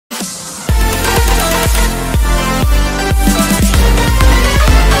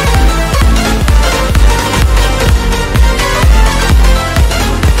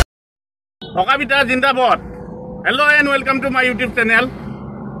Vokapitha Zindabad. Hello and welcome to my YouTube channel.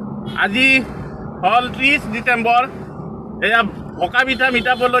 Aji hall 30 December. Eya Vokapitha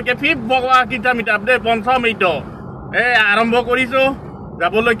Meetup loke 5th Vokapitha Meetup de 5 Meetup. আৰম্ভ কৰিছো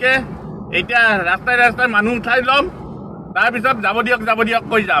যাবলৈকে এতিয়া ৰাস্তাই মানুহ উঠাই লম তাৰ পিছত যাব দিয়ক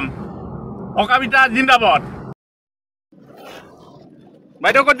কৈ যাম Vokapitha Zindabad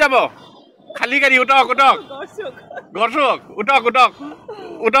বাইদেউ ক'ত যাব খালি গাড়ী উঠক গৰচুক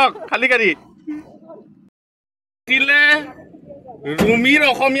উঠক খালি গাড়ী তিলে ৰুমিৰ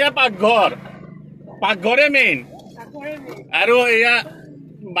অসমীয়া পাকঘৰে মেইন আৰু এয়া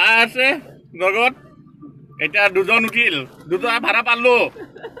বা আছে লগত এটা দুজন উঠিল দুটা ভাড়া পালো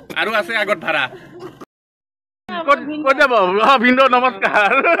আৰু আছে আগত ভাড়া ক'ত যাব ভিন্দো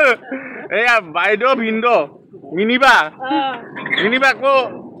নমস্কাৰ এয়া বাইদেউ ভিন্দো মিনিবা কো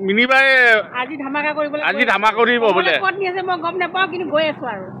মিনিবাই আজি ধামাকা কৰিব বোলে ক'ত নি আছে মই গম নাপাওঁ কিন্তু গৈ আছো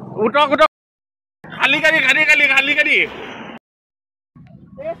আৰু উঠক খালি গাড়ী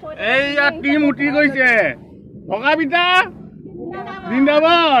এইয়া টিম উঠি গৈছে Vokapitha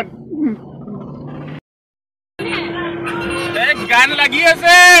Zindabad গান লাগি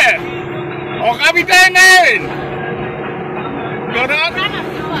আছে Vokapitha মেইন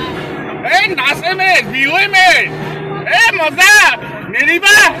এই নাচে মেইন বিহুৱে মেইন মজা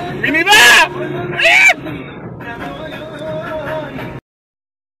মিনিবা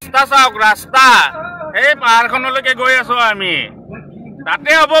ৰাস্তা এই পাহাৰখনলৈকে গৈ আছো আমি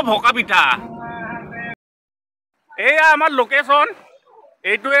তাতে হ'ব Vokapitha এয়া আমাৰ লোকেশ্যন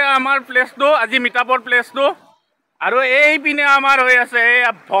এইটোৱে আমাৰ প্লেচটো আজি মিটআপৰ প্লেচটো আৰু এই পিনে আমাৰ হৈ আছে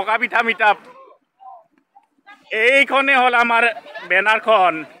Vokapitha Meetup এইখনে হ'ল আমাৰ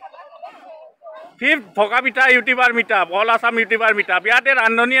বেনাৰখন 5th Vokapitha YouTuber meetup all Assam YouTuber meetup ইয়াতে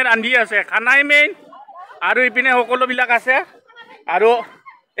ৰান্ধি আছে খানাই মেইন আৰু ইপিনে সকলোবিলাক আছে আৰু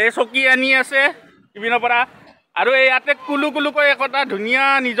এই চকী আনি আছে ইপিনৰ পৰা আৰু এই ইয়াতে কুলুকৈ একটা ধুনীয়া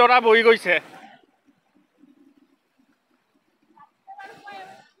নিজৰা বহি গৈছে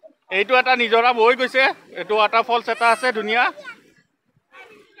এইটো এটা নিজৰা বৈ গৈছে এইটো ৱাটাৰ ফলছ এটা আছে ধুনীয়া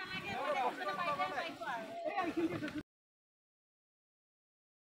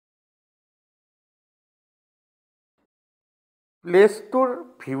প্লেচটোৰ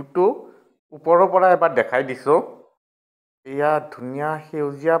ভিউটো ওপৰৰ পৰা এবাৰ দেখাই দিছো এয়া ধুনীয়া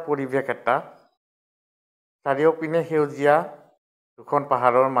সেউজীয়া পৰিৱেশ এটা চাৰিওপিনে সেউজীয়া দুখন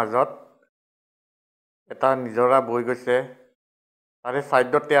পাহাৰৰ মাজত এটা নিজৰা বৈ গৈছে তাৰে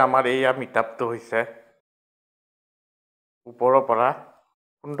সাইডতে আমাৰ এইয়া মিটআপটো হৈছে ওপৰৰ পৰা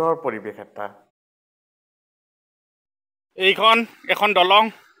সুন্দৰ পৰিৱেশ এটা এইখন এখন দলং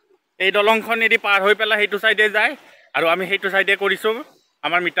এই দলংখন এদি পাৰ হৈ পেলাই সেইটো সাইডে যায় আৰু আমি সেইটো সাইডে কৰিছো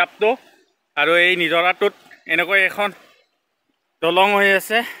আমাৰ মিটআপটো আৰু এই নিজৰাটোত এনেকৈ এখন দলং হৈ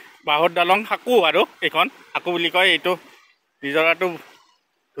আছে বাহৰ দলং হাকু আৰু এইখন হাকু বুলি কয় এইটো নিজৰাটো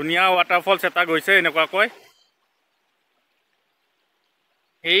ধুনীয়া ৱাটাৰফলছ এটা গৈছে এনেকুৱাকৈ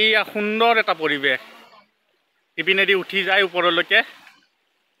এইয়া সুন্দৰ এটা পৰিৱেশ ইপিনেদি উঠি যায় ওপৰলৈকে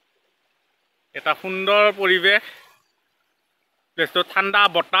এটা সুন্দৰ পৰিৱেশ প্লেচটো ঠাণ্ডা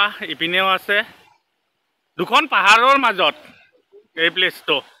বতাহ ইপিনেও আছে দুখন পাহাৰৰ মাজত এই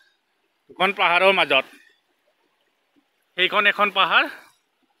প্লেচটো দুখন পাহাৰৰ মাজত সেইখন এখন পাহাৰ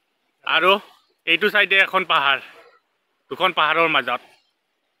আৰু এইটো সাইডে এখন পাহাৰ দুখন পাহাৰৰ মাজত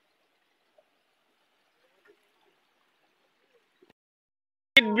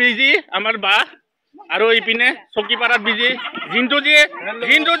বিজি আমাৰ বা আৰু ইপিনে চকীপাৰাত বিজি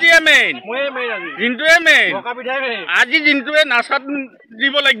জিন্টুজিয়ে মেইন আজি জিন্টুৱে নাচাত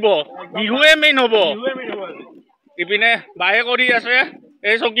দিব লাগিব বিহুৱে মেইন হ'ব ইপিনে বাহে কৰি আছে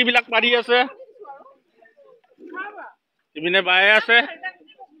এই চকীবিলাক পাৰি আছে ইপিনে বাহে আছে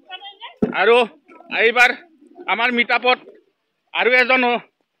আৰু এইবাৰ আমাৰ মিটআপত আৰু এজন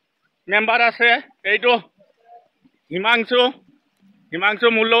মেম্বাৰ আছে এইটো হিমাংশু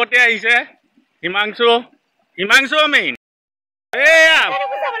মোৰ লগতে আহিছে হিমাংশু মেইন এয়া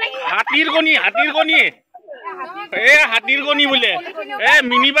হাতীৰ কণী বোলে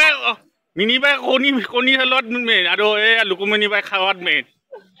মিনিবাই কণী খেলত মেইন আৰু এয়া লুকুমণিবাই খাৱাত মেইন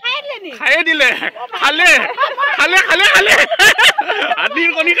খায়ে দিলে খালে হাতীৰ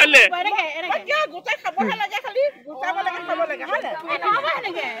কণী খালে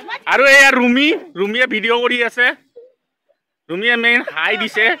আৰু এয়া ৰুমিয়ে ভিডিঅ' কৰি আছে ৰুমিয়ে মেইন হাই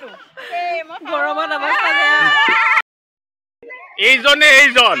দিছে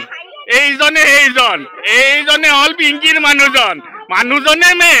এইজনে হল পিংকিৰ মানুহজনে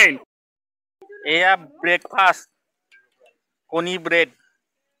মেইন এয়া ব্ৰেকফাষ্ট কণী ব্ৰেড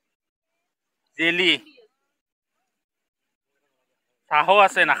জেলি চাহো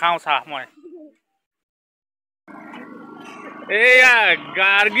আছে নাখাওঁ চাহ মই এয়া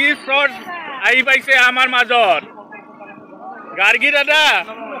গাৰ্গী শ্বট আহি পাইছে আমাৰ মাজত গাৰ্গী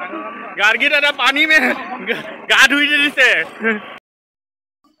দাদা পানী গা ধুই দিছে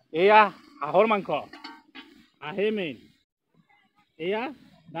এয়া হাঁহৰ মাংস আহে মেইন এয়া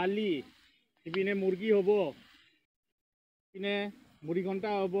দালি ইপিনে মুৰ্গী হ'ব ইপিনে মুড়ি ঘণ্টা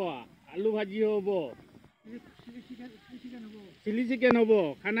হ'ব আলু ভাজি হ'ব চিলি চিকেন হ'ব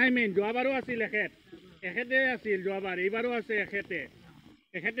খানাই মেইন যোৱাবাৰো আছিল এখেতে আছিল যোৱাবাৰ এইবাৰো আছে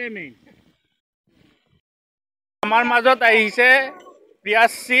এখেতে মেইন আমাৰ মাজত আহিছে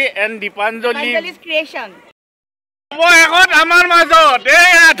প্ৰিয়াশ্ৰী এণ্ড দীপাঞ্জলি ক্ৰিয়েশ্যন এখন আমাৰ মাজত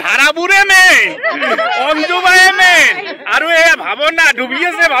এয়া ধাৰাবোৰে মেইন অঞ্জুবাই মেইন আৰু এয়া ভাৱনা ডুবি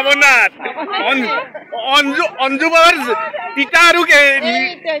আছে ভাৱনাত অঞ্জুবাৰ তিতা আৰু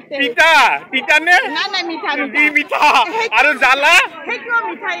তিতা নে মিঠা আৰু জ্বালা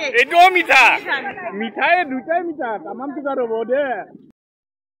এইটোও মিঠাই দুটাই মিঠা তামাম টুকাৰ হ'ব দে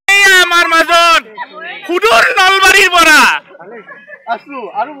আমাৰ মাজত সুদূৰ নলবাৰীৰ পৰা আছো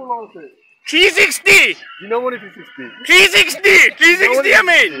আৰু বল আছে 360 দিনমনি 360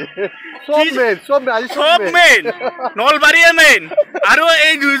 মেইন সব মেইন নলবাৰীয়ে মেইন আৰু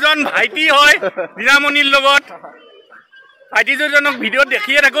এই দুজন ভাইটি হয় দিনামনিৰ লগত ভাইটি দুজনক ভিডিঅ'ত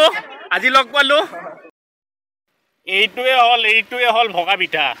দেখিয়ে থাকো আজি লগ পালো এইটোৱে হ'ল ভকা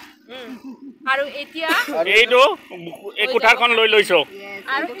পিঠা আৰু এতিয়া এইটো এই কোঠাৰখন লৈ লৈছো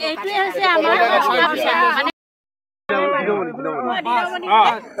আৰু এইটোৱে হৈছে আমাৰ ভকা পিঠা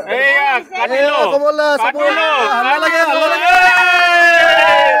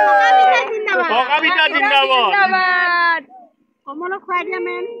ভকাপিঠা জিন্দাবাদ কমল খুৱাই দিয়া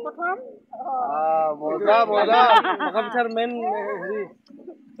মেইন প্ৰথম ভকাপিঠাৰ মেইন হেৰি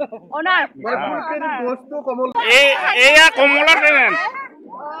অনাৰ এয়া কমলৰ ট্ৰেন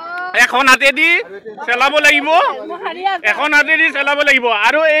এখন হাতেদি চেলাব লাগিব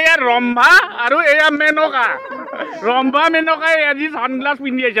আৰু এয়া ৰম্ভা আৰু এয়া মেনকাই আজি ছানগ্লাছ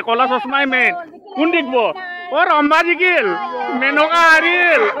পিন্ধি আহিছে কলা চশমাই মেইন কোন জিকিব ৰম্ভা জিকিল মেনকা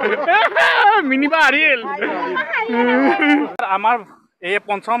হাৰিল মিনিবা হাৰিল আমাৰ এই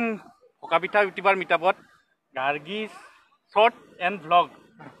পঞ্চম ভকাপিঠা YouTuber মিটআপত Gargi short and vlog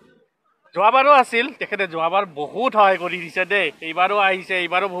যোৱাবাৰো আছিল তেখেতে যোৱাবাৰ বহুত সহায় কৰি দিছে দেই এইবাৰো আহিছে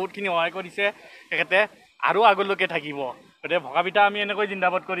এইবাৰো বহুতখিনি সহায় কৰিছে তেখেতে আৰু আগলৈকে থাকিব গতিকে ভকাপিঠা আমি এনেকৈ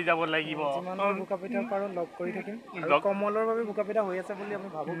জিন্দাবাদ কৰি যাব লাগিব ভোকাপিঠা পাৰোঁ লগ কৰি থাকিম আৰু কমলৰ বাবে ভোকাপিঠা হৈ আছে বুলি আমি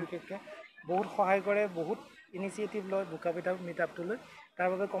ভাবোঁ বিশেষকৈ বহুত সহায় কৰে বহুত ইনিচিয়েটিভ লয় ভোকাপিঠা মিটআপটোলৈ তাৰ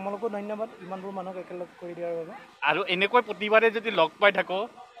বাবে কমলকো ধন্যবাদ ইমানবোৰ মানুহক একেলগ কৰি দিয়াৰ বাবে আৰু এনেকৈ প্ৰতিবাৰে যদি লগ পাই থাকো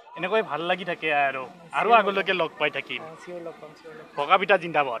এনেকৈ ভাল লাগি থাকে আৰু আগলৈকে লগ পাই থাকিম ভকাপিঠা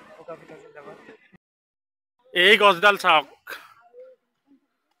জিন্দাবাদ এই গছডাল চাওক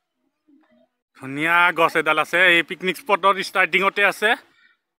ধুনীয়া গছ এডাল আছে এই পিকনিক স্পটৰ ষ্টাৰ্টিঙতে আছে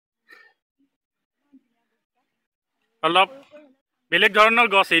অলপ বেলেগ ধৰণৰ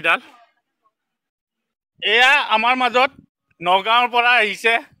গছ এইডাল এয়া আমাৰ মাজত নগাঁৱৰ পৰা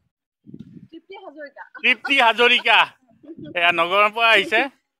আহিছে তৃপ্তি হাজৰিকা এয়া নগাঁৱৰ পৰা আহিছে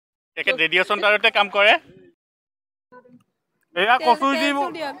তেখেত ৰেডিঅ' চেণ্টাৰতে কাম কৰে এয়া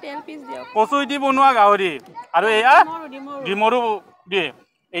কচু দি বনোৱা গাহৰি আৰু এয়া ডিমৰু দিয়ে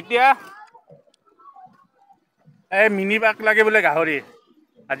এতিয়া এই মিনি পাক লাগে বোলে গাহৰি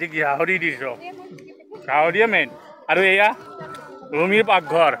আজি গাহৰি দিছ গাহৰিয়ে মেইন আৰু এয়া ৰুমিৰ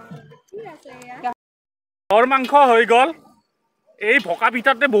পাকঘৰ হাঁহৰ মাংস হৈ গ'ল এই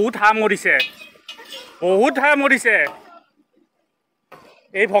ভকাপিঠাতে বহুত হাঁহ মৰিছে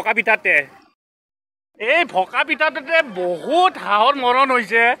এই ভকাপিঠাতে বহুত হাঁহৰ মৰণ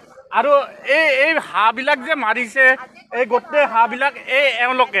হৈছে আৰু এই হাঁহবিলাক যে মাৰিছে এই গোটেই হাঁহবিলাক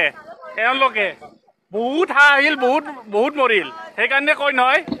এওঁলোকে বহুত হাঁহ আহিল বহুত মৰিল সেইকাৰণে কয়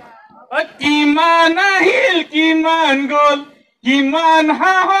নহয় কিমান আহিল কিমান গ'ল কিমান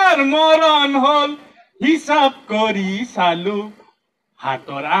হাঁহৰ মৰণ হ'ল হিচাপ কৰি চালো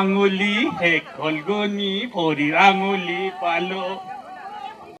হাতৰ আঙুলি শেষ হ'ল গনি ভৰিৰ আঙুলি পালো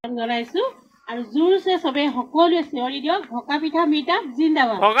জনাইছো আৰু জোৰছে সবে সকলোৱে চিঞৰি দিয়ক ভকাপিঠা মিটআপ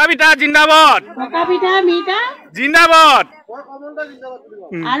জিন্দাবাদ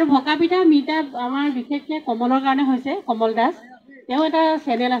আৰু ভকাপিঠা মিটআপ আমাৰ বিশেষকৈ কমলৰ কাৰণে হৈছে কমল দাস তেওঁ এটা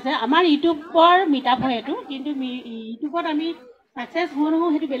চেনেল আছে আমাৰ ইউটিউবৰ মিটআপ হয় এইটো কিন্তু ইউটিউবত আমি ছাকচেছ হওঁ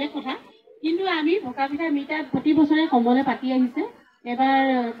নহওঁ সেইটো বেলেগ কথা কিন্তু আমি ভকাপিঠা মিটআপ প্ৰতি বছৰে কমলে পাতি আহিছে এবাৰ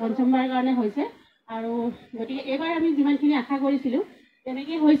পঞ্চমবাৰৰ কাৰণে হৈছে আৰু গতিকে এইবাৰ আমি যিমানখিনি আশা কৰিছিলোঁ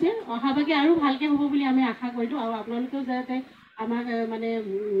তেনেকৈ হৈছে অহাবাকে আৰু ভালকৈ হ'ব বুলি আমি আশা কৰিলোঁ আৰু আপোনালোকেও যাতে আমাক মানে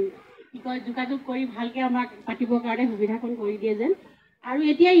কি কয় যোগাযোগ কৰি ভালকৈ আমাক পাতিবৰ কাৰণে সুবিধাকণ কৰি দিয়ে যেন আৰু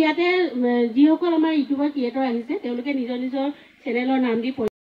এতিয়া ইয়াতে যিসকল আমাৰ ইউটিউবৰ ক্ৰিয়েটৰ আহিছে তেওঁলোকে নিজৰ নিজৰ চেনেলৰ নাম দি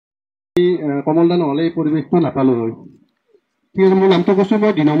কমল দা নহ'লে এই পৰিৱেশটো নাপালোঁ হয়। ঠিক আছে, মোৰ নামটো কৈছোঁ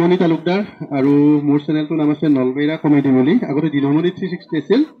মই দিনমণি তালুকদাৰ আৰু মোৰ চেনেলটোৰ নাম আছে নলবেইৰা কমেডি বুলি। আগতে দিনমণি 360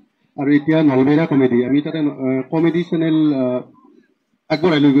 আছিল আৰু এতিয়া নলবেইৰা কমেডি। আমি তাতে কমেডি চেনেল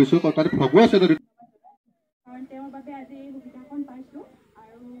আগবঢ়াই লৈ গৈছোঁ। তাতে ভগো আছে তাতে। কাৰণ তেওঁৰ বাবে আজি এই সুবিধাখন পাইছোঁ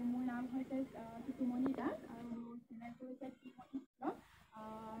আৰু মোৰ নাম হৈছে টুটুমণি দাস আৰু মোৰ চেনেলটো হৈছে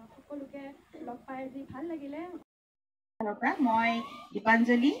সকলোকে লগ পাই আজি ভাল লাগিলে। মই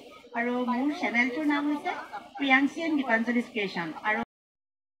দীপাঞ্জলি আৰু মোৰ চেনেলটোৰ নাম হৈছে প্ৰিয়াংশী এণ্ড দীপাঞ্জলি ক্ৰিয়েশ্যন আৰু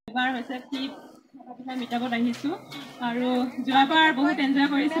এবাৰ হৈছে ভকাপিঠা মিটআপত আহিছোঁ আৰু যোৱাবাৰ বহুত এনজয়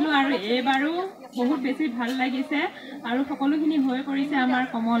কৰিছিলোঁ আৰু এইবাৰো বহুত বেছি ভাল লাগিছে আৰু সকলোখিনি হৈ পৰিছে আমাৰ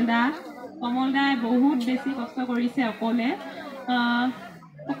কমল দাই বহুত বেছি কষ্ট কৰিছে অকলে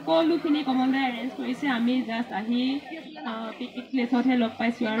সকলোখিনি কমল দাই এৰেঞ্জ কৰিছে। আমি জাষ্ট আহি পিকনিক প্লেচতহে লগ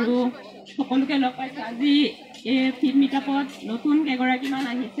পাইছোঁ আৰু সকলোকে লগ পাইছোঁ। আজি এই ফিল্ড মিটআপত নতুন কেইগৰাকীমান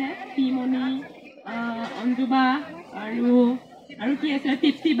আহিছে, পিমণি, অঞ্জুবা আৰু কি আছে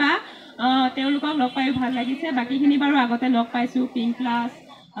তৃপ্তিবা, তেওঁলোকক লগ পায়ো ভাল লাগিছে। বাকীখিনি বাৰু আগতে লগ পাইছোঁ, পিংক ক্লাছ,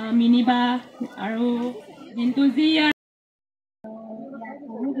 মিনিবা আৰু জিন্তুজি।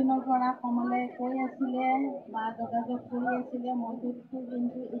 বহুদিনৰ পৰা কমলে কৈ আছিলে বা যোগাযোগ কৰি আছিলে মনটোতটো,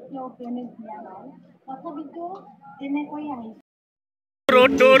 কিন্তু এতিয়াও পেমেণ্ট দিয়া নাই। তথাপিতো তেনেকৈ আহিছে।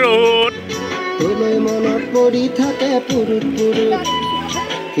 মনত পৰি থাকে পুৰুত পুৰুত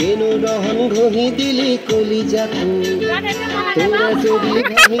কিনো দহন ঘঁহি দিলি কলিজাটো তোৰা যদি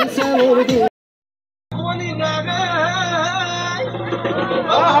ভাঙিছা মোৰ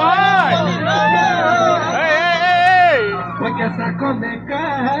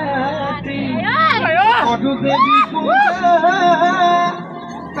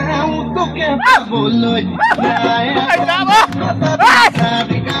তোকে পাবলৈ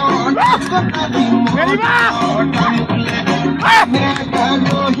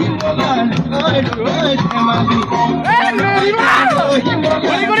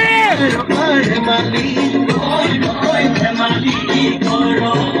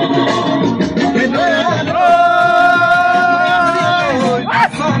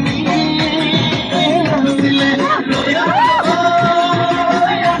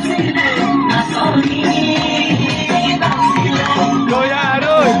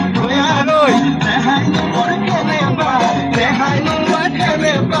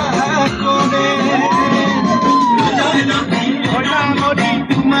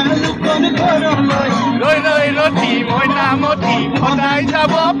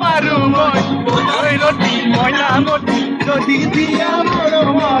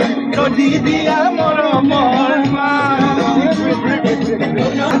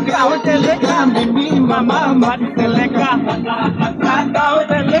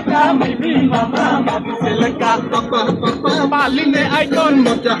পালিনে আইকন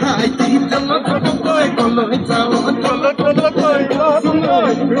মজা হাইতি চলো চলো কই কলৈ যাও চলো চলো কই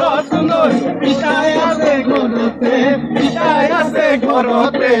রসুনৈ পিতাই আছে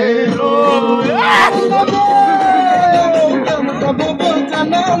ঘৰতে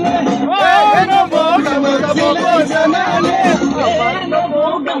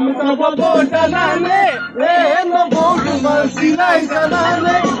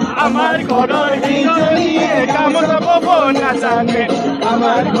আমাৰ ঘৰৰ কেইজনীয়ে কাম চাব নাজানে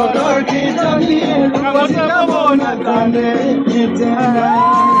আমাৰ ঘৰৰ কেইজনীয়ে কাম চাব নাজানে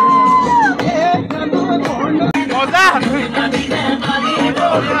মজা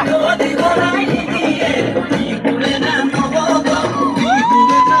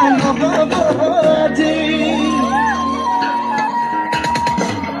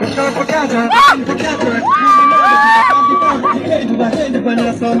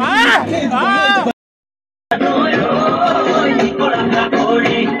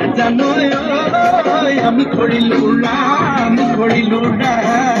আমি কৰিলো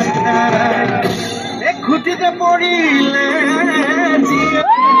খুঁটিতে পৰিলে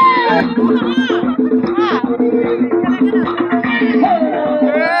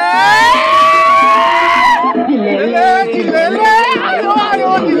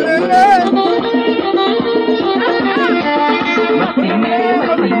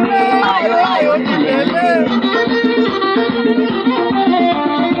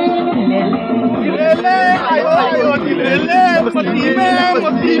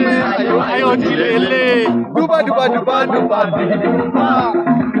duba duba duba duba duba duba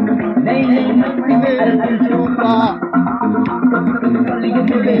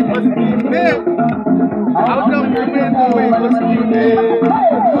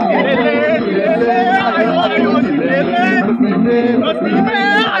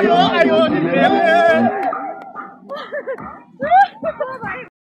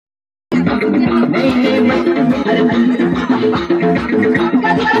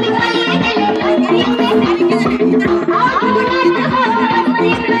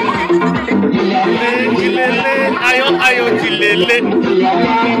Ayo ayo chilele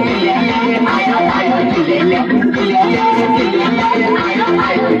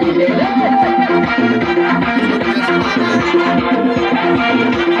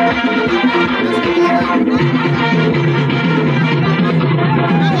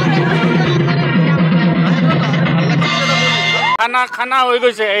খানা খানা হৈ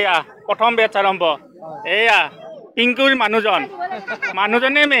গৈছে এয়া প্ৰথম বেচ আৰম্ভ এয়া পিংকুৰ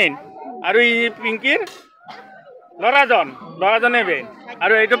মানুহজনে মেইন আৰু ই পিংকিৰ ল'ৰাজনে মেইন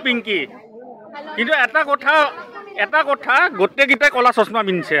আৰু এইটো পিংকি কিন্তু এটা কথা গোটেইকেইটাই কলা চশমা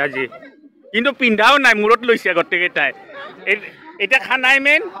পিন্ধিছে আজি কিন্তু পিন্ধাও নাই মূৰত লৈছে গোটেইকেইটাই এতিয়া খানাই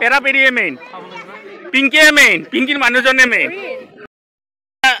মেইন পেৰাপেৰিয়ে মেইন পিংকিয়ে মেইন পিংকিৰ মানুহজনে মেইন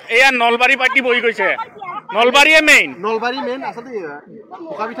এয়া নলবাৰী পাৰ্টি বহি গৈছে নলবাৰীয়ে মেইন আচলতে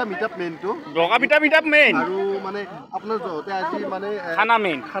ভকাপিঠা মিটআপ মেইনটো ভকাপিঠা মিটআপ মেইন আৰু মানে আপোনাৰ জহতে আজি মানে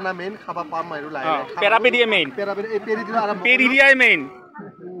খানা মেইন খাবা পাম আৰু লাহে পেৰাপেৰিয়ে মেইন পেৰি দিয়াই মেইন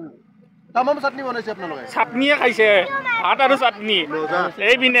তামাম চাটনি বনাইছে আপোনালোকে চাটনিয়ে খাইছে ভাত আৰু চাটনি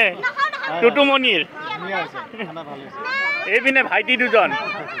এইপিনে টুটুমণিৰ এইপিনে ভাইটি দুজন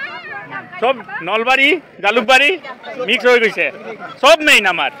সব নলবাৰী জালুকবাৰী মিক্স হৈ গৈছে সব মেইন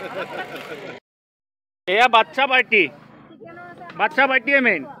আমাৰ এয়া বাচ্চা পাৰ্টিয়ে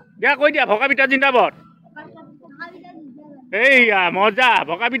মেইন দিয়া কৈ দিয়া ভকাপিঠা জিন্দাবাদ এইয়া মজা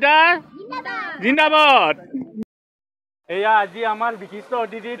ভকাপিঠা জিন্দাবাদ এয়া আজি আমাৰ বিশিষ্ট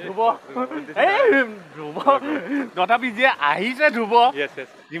অতিথি ধ্ৰুৱ তথাপি যে আহিছে ধ্ৰুৱ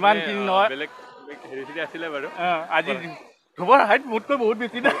যিমানখিনি নহয় আছিলে বাৰু আজি ধ্ৰুৱৰ হাইট মোতকৈ বহুত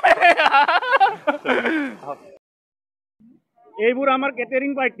বেছি এইবোৰ আমাৰ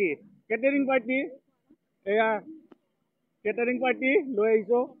কেটাৰিং পাৰ্টি এয়া কেটাৰিং পাৰ্টি লৈ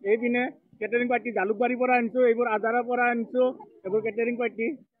আহিছো এইপিনে কেটাৰিং পাৰ্টি জালুকবাৰীৰ পৰা আনিছো এইবোৰ আজাৰাৰ পৰা আনিছো এইবোৰ কেটাৰিং পাৰ্টি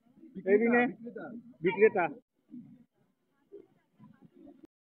এইপিনে বিক্ৰেতা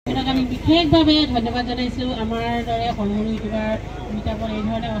আমি বিশেষভাৱে ধন্যবাদ জনাইছোঁ আমাৰ দৰে সৰু সৰু ইউটিউবাৰ মিটাপৰ এই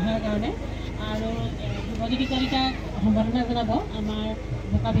ধৰণে অহাৰ কাৰণে আৰু শুভজ্যোতি কলিতাক সম্বৰ্ধনা জনাব আমাৰ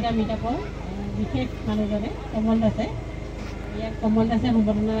ভকাপিঠা মিটাপৰ বিশেষ মানুহজনে কমল দাসে ইয়াক কমল দাসে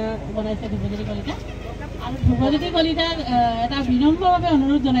সম্বৰ্ধনা জনাইছে শুভজ্যোতি কলিতাক আৰু শুভজ্যোতি কলিতাক এটা বিনম্ৰভাৱে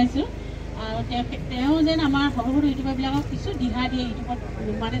অনুৰোধ জনাইছোঁ আৰু তেওঁ যেন আমাৰ সৰু সৰু ইউটিউবাৰবিলাকক কিছু দিহা দিয়ে ইউটিউবত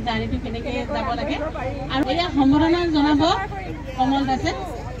মানে জাৰ্ণিটো কেনেকৈ যাব লাগে আৰু এয়া সম্বৰ্ধনা জনাব কমল দাসে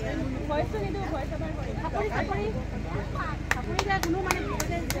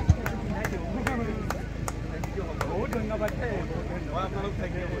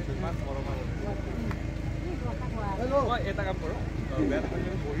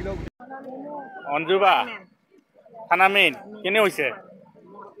অঞ্জুবা খানা মেইন কেনে হৈছে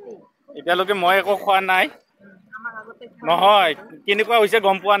এতিয়ালৈকে মই একো খোৱা নাই নহয় কেনেকুৱা হৈছে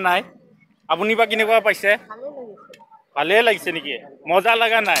গম পোৱা নাই আপুনি বা কেনেকুৱা পাইছে ভালেই লাগিছে নেকি মজা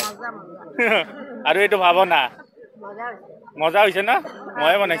লগা নাই আৰু এইটো ভাৱনা মজা হৈছে না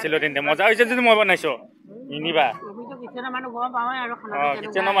ময়ে বনাইছিলোঁ তেন্তে মজা হৈছে যদি মই বনাইছোঁ নিনিবা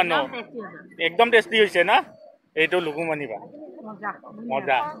কিচেনৰ মানুহ একদম টেষ্টি হৈছে না এইটো লুকু মানিবা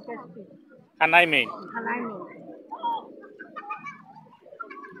মজা খানাই মেইন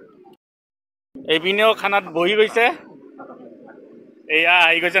এইপিনেও খানাত বহি গৈছে এয়া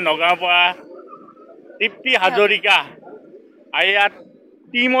আহি গৈছে নগাঁৱৰ পৰা তৃপ্তি হাজৰিকা এয়া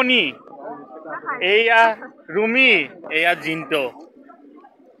টিমনি এয়া ৰুমি এয়া জিন্টো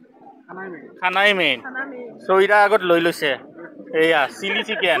খানাই মেইন চৰিৰা আগত লৈ লৈছে এয়া চিলি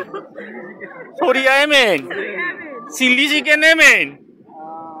চিকেন চৰিয়াই মেইন চিলি চিকেনে মেইন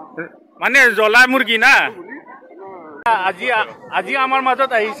মানে জ্বলা মুৰ্গী না আজি আমাৰ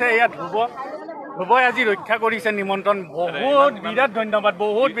মাজত আহিছে এয়া ধ্ৰুৱই আজি ৰক্ষা কৰিছে নিমন্ত্ৰণ বহুত বিৰাট ধন্যবাদ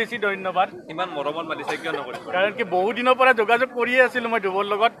বহুত বেছি ধন্যবাদ ইমান মৰমত মাতিছে কিয় নকৰিব কাৰণ কি বহু দিনৰ পৰা যোগাযোগ কৰিয়ে আছিলোঁ মই ধ্ৰুৱৰ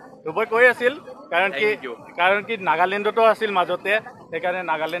লগত ধ্ৰুৱই কৈ আছিল কাৰণ কি নাগালেণ্ডতো আছিল মাজতে সেইকাৰণে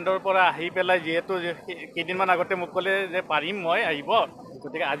নাগালেণ্ডৰ পৰা আহি পেলাই যিহেতু কেইদিনমান আগতে মোক ক'লে যে পাৰিম মই আহিব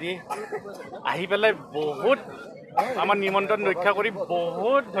গতিকে আজি আহি পেলাই বহুত আমাৰ নিমন্ত্ৰণ ৰক্ষা কৰি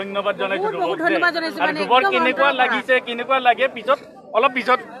বহুত ধন্যবাদ জনাইছোঁ আৰু ধ্ৰুৱৰ কেনেকুৱা লাগে অলপ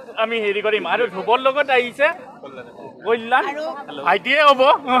পিছত আমি হেৰি কৰিম আৰু ধ্ৰুৱৰ লগত আহিছে কল্যাণ ভাইটিয়ে হ'ব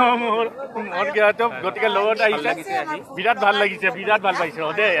মোৰ গতিকে লগত আহিছে বিৰাট ভাল লাগিছে বিৰাট ভাল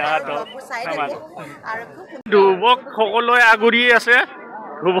পাইছোঁ দেই ধ্ৰুৱক সকলোৱে আগুৰি আছে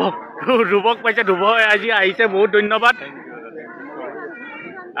ধ্ৰুৱক পাইছে ধ্ৰুৱ আজি আহিছে বহুত ধন্যবাদ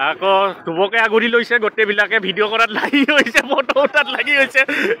আকৌ ধুবকে আগুৰি লৈছে গোটেইবিলাকে ভিডিঅ' কৰাত লাগি হৈছে ফটো উঠাত লাগি হৈছে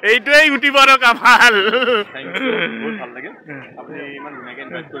এইটোৱেই ইউটিউবৰ কামাল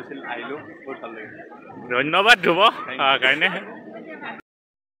ধন্যবাদ ধুব কাৰণে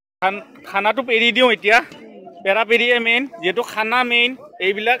খানাটো পেৰি দিওঁ এতিয়া পেৰা পেৰিয়ে মেইন যিহেতু খানা মেইন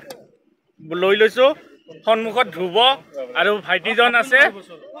এইবিলাক লৈ লৈছোঁ সন্মুখত ধুব আৰু ভাইটিজন আছে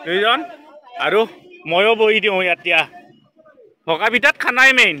দুইজন আৰু ময়ো বহি দিওঁ এতিয়া ভকাপিঠাত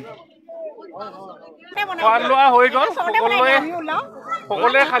খানাই মেইন খোৱা লোৱা হৈ গ'ল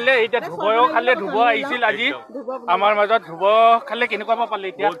সকলোৱে খালে এতিয়া ধুবও খালে ধুব আহিছিল আজি আমাৰ মাজত ধুব খালে কেনেকুৱা পালে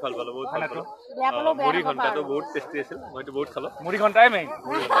এতিয়া মুড়ি ঘণ্টাটো বহুত টেষ্টি আছিল মইতো বহুত খালো মুড়ি ঘণ্টাই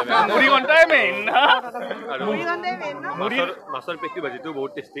মেইন মাছৰ পেটু ভাজিটো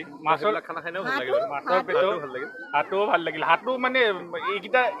বহুত টেষ্টি মাছৰ খানা খাইও ভাল লাগে মাছৰ পেটু ভাল লাগিল হাতো ভাল লাগিল হাতো মানে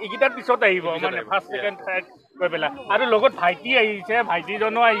এইকেইটাৰ পিছত আহিব মানে ফাৰ্ষ্ট ছেকেণ্ড থাৰ্ড গৈ পেলাই আৰু লগত ভাইটি আহিছে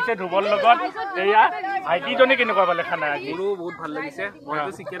ভাইটিজনো আহিছে ধুবৰ লগত এয়া ভাইটিজনে কেনেকুৱা পালে খানা আজি মোৰো বহুত ভাল লাগিছে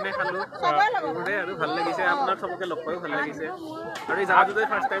মইতো চিকেনে খালো আৰু ভাল লাগিছে আপোনাৰ চবকে লগ পাইও ভাল লাগিছে আৰু এই জাগাটোতে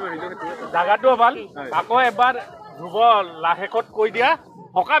ফাৰ্ষ্ট টাইম আহিলো জাগাটো ভাল আকৌ এবাৰ ধুব লাহেকত কৈ দিয়া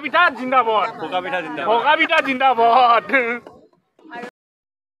ভকাপিঠা জিন্দাবাদ ভকাপিঠা জিন্দাবাদ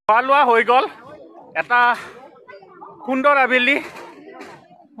খোৱা লোৱা হৈ গ'ল এটা সুন্দৰ আবেলি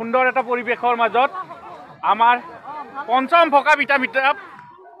সুন্দৰ এটা পৰিৱেশৰ মাজত আমাৰ পঞ্চম ভকাপিঠা মিটাপ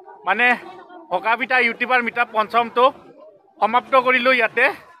মানে ভকাপিঠা ইউটিউবাৰ মিটাপ পঞ্চমটো সমাপ্ত কৰিলোঁ ইয়াতে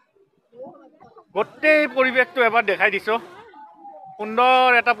গোটেই পৰিৱেশটো এবাৰ দেখাই দিছোঁ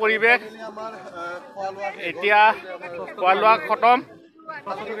সুন্দৰ এটা পৰিৱেশ এতিয়া খোৱা লোৱা খতম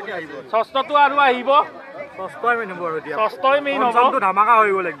ষষ্ঠটো আৰু আহিব ষষ্ঠই মেইন হ'ব ধামাকা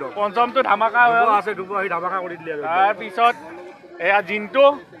হৈ গ'ল একদম পঞ্চমটো ধামাকা হৈ আছে ধামাকা কৰি দিলে তাৰপিছত এয়া জিন্তু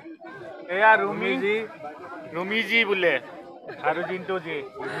এয়া ৰুমিজি বোলে আৰু জিন্তু জি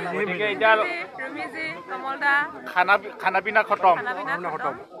গতিকে এতিয়া খানা পিনা খতম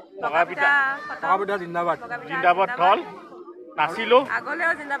ভকাপিঠা জিন্দাবাদ হ'ল নাচিলোঁ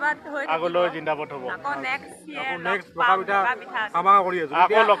আগলৈও জিন্দাবাদ হ'ব আকৌ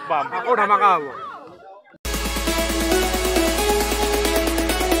লগ পাম আকৌ ধামাকা হ'ব